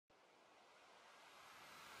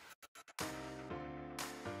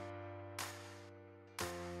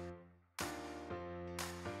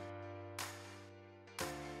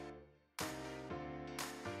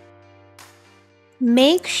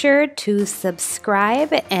Make sure to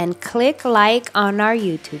subscribe and click like on our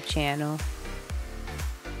YouTube channel.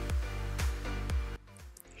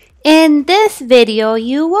 In this video,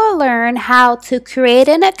 you will learn how to create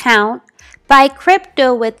an account, buy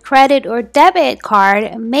crypto with credit or debit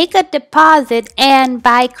card, make a deposit, and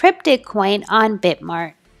buy CrypticCoin on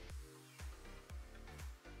BitMart.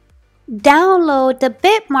 Download the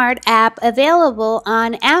BitMart app available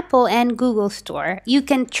on Apple and Google Store. You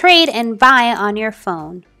can trade and buy on your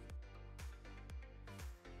phone.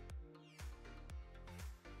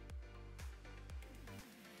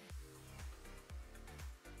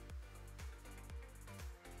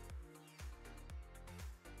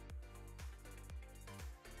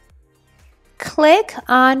 Click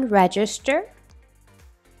on Register.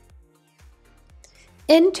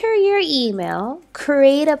 Enter your email,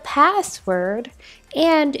 create a password,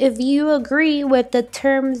 and if you agree with the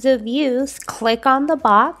terms of use, click on the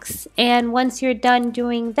box, and once you're done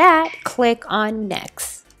doing that, click on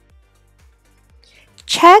Next.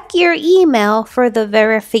 Check your email for the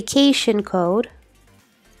verification code.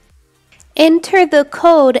 Enter the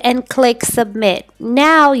code and click Submit.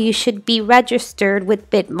 Now you should be registered with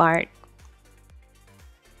BitMart.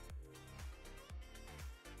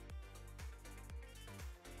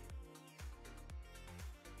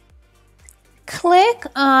 Click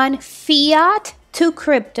on Fiat to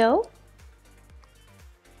Crypto.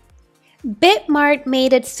 BitMart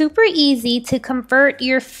made it super easy to convert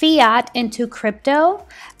your fiat into crypto.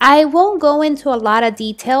 I won't go into a lot of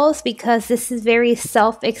details because this is very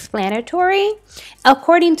self-explanatory.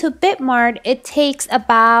 According to BitMart, it takes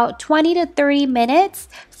about 20 to 30 minutes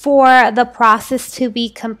for the process to be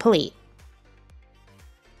complete.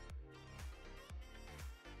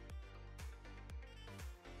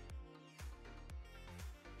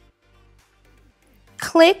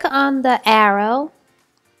 Click on the arrow.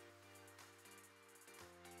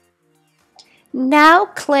 Now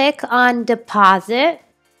click on Deposit.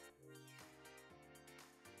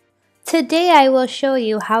 Today I will show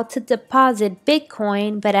you how to deposit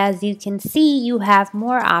Bitcoin, but as you can see, you have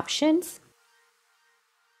more options.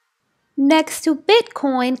 Next to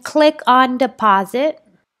Bitcoin, click on Deposit.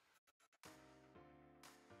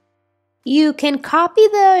 You can copy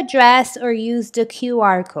the address or use the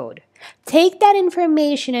QR code. Take that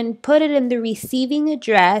information and put it in the receiving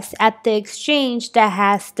address at the exchange that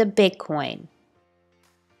has the Bitcoin.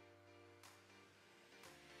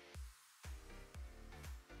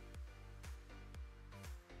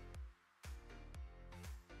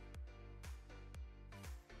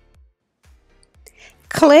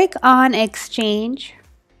 Click on Exchange.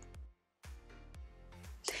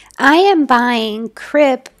 I am buying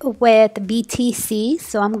CRYP with BTC,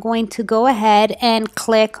 so I'm going to go ahead and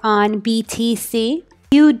click on BTC.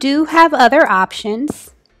 You do have other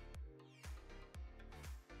options.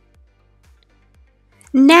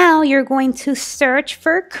 Now you're going to search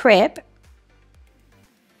for CRYP.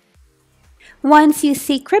 Once you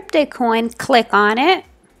see CrypticCoin, click on it.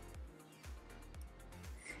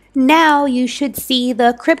 Now you should see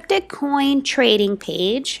the CrypticCoin trading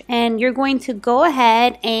page, and you're going to go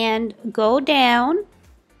ahead and go down,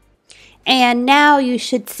 and now you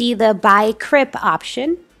should see the buy CRYP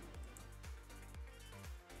option.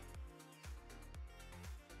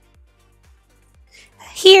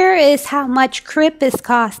 Here is how much CRYP is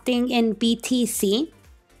costing in BTC.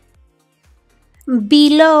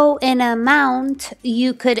 Below an amount,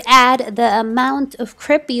 you could add the amount of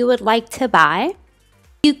CRYP you would like to buy.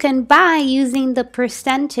 You can buy using the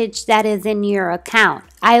percentage that is in your account.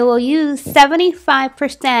 I will use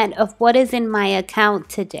 75% of what is in my account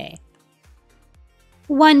today.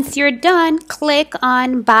 Once you're done, click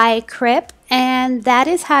on Buy CRYP, and that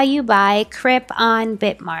is how you buy CRYP on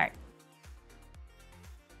BitMart.